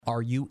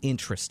Are you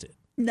interested?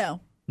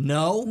 No.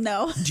 No?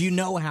 No. Do you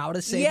know how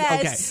to save?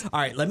 Yes. Okay.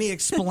 All right. Let me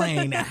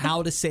explain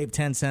how to save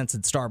 10 cents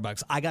at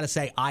Starbucks. I got to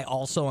say, I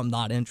also am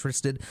not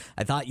interested.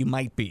 I thought you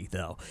might be,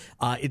 though.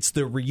 It's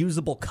the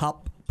reusable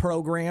cup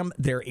program.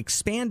 They're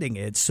expanding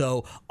it.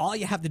 So all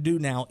you have to do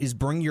now is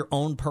bring your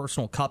own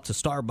personal cup to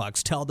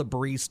Starbucks. Tell the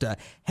barista,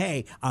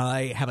 hey,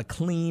 I have a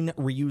clean,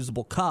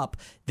 reusable cup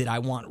that I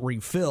want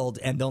refilled,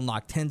 and they'll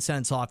knock 10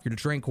 cents off your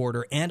drink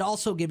order and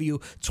also give you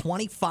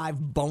 25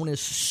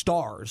 bonus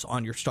stars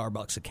on your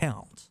Starbucks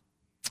account.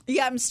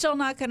 Yeah, I'm still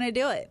not going to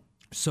do it.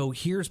 So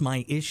here's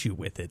my issue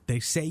with it. They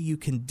say you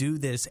can do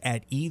this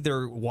at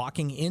either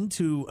walking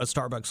into a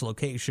Starbucks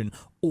location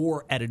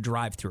or at a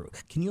drive-thru.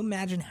 Can you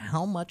imagine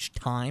how much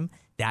time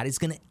that is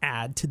going to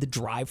add to the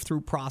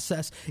drive-thru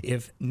process?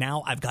 If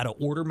now I've got to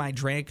order my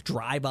drink,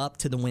 drive up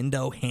to the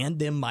window, hand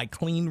them my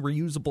clean,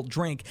 reusable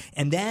drink,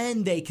 and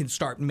then they can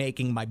start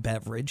making my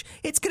beverage.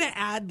 It's going to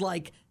add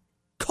like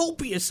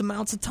copious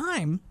amounts of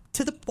time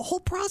to the whole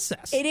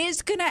process. It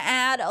is going to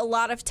add a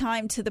lot of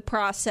time to the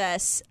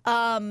process.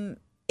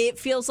 It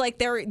feels like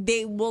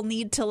they will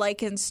need to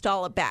like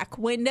install a back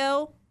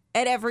window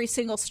at every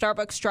single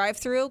Starbucks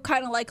drive-thru,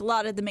 kind of like a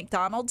lot of the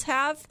McDonald's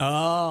have.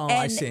 Oh, and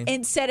I see.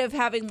 Instead of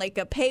having like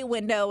a pay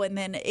window, and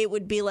then it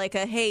would be like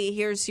a, hey,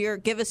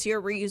 give us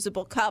your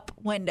reusable cup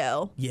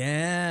window.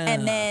 Yeah.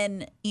 And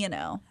then,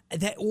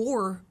 that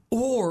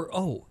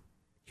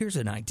here's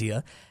an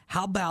idea.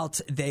 How about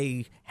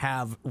they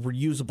have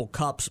reusable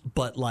cups,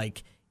 but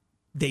like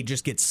they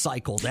just get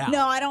cycled out?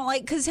 No, I don't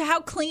like, because how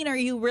clean are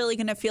you really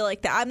going to feel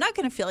like that? I'm not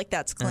going to feel like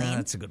that's clean.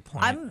 That's a good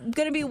point. I'm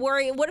going to be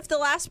worried. What if the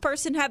last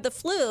person had the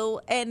flu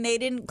and they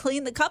didn't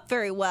clean the cup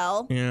very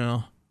well?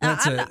 Yeah.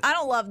 I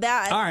don't love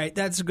that. All right,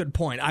 that's a good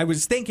point. I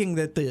was thinking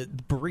that the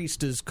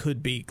baristas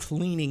could be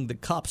cleaning the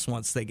cups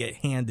once they get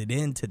handed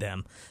in to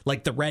them.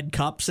 Like the red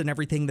cups and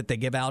everything that they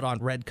give out on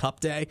Red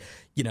Cup Day.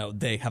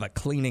 They have a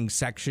cleaning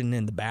section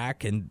in the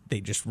back and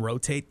they just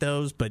rotate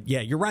those. But yeah,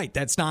 you're right.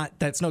 That's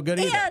no good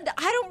either. And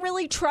I don't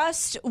really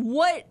trust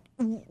what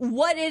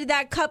did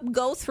that cup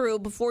go through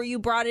before you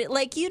brought it?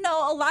 Like, a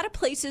lot of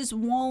places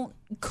won't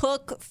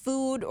cook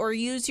food or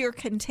use your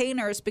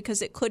containers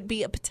because it could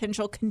be a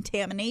potential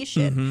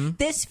contamination. Mm-hmm.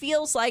 This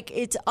feels like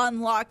it's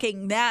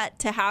unlocking that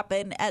to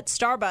happen at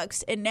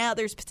Starbucks, and now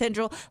there's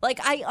potential. Like,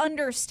 I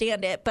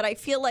understand it, but I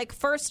feel like,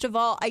 first of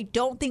all, I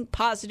don't think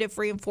positive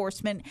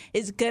reinforcement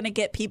is going to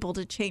get people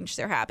to change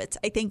their habits.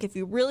 I think if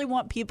you really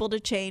want people to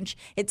change,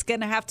 it's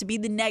going to have to be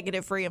the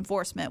negative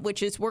reinforcement,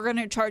 which is we're going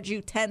to charge you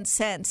 10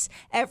 cents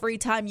every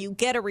time you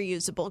get a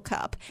reusable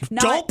cup.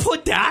 Don't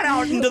put that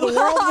out into the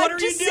world. What are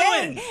you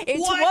doing?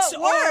 It's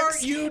what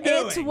works.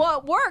 It's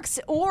what works.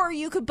 Or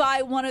you could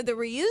buy one of the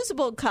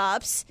reusable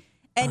cups,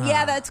 and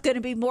that's going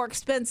to be more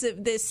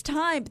expensive this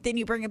time, but then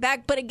you bring it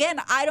back. But again,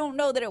 I don't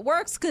know that it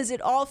works because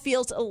it all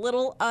feels a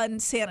little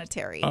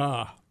unsanitary.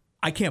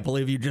 I can't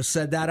believe you just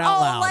said that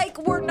out loud. Like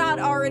we're not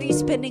already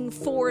spending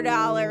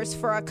 $4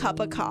 for a cup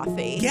of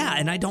coffee. Yeah,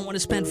 and I don't want to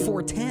spend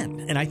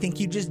 $4.10. And I think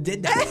you just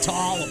did that to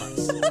all of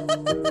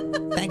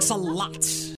us. Thanks a lot.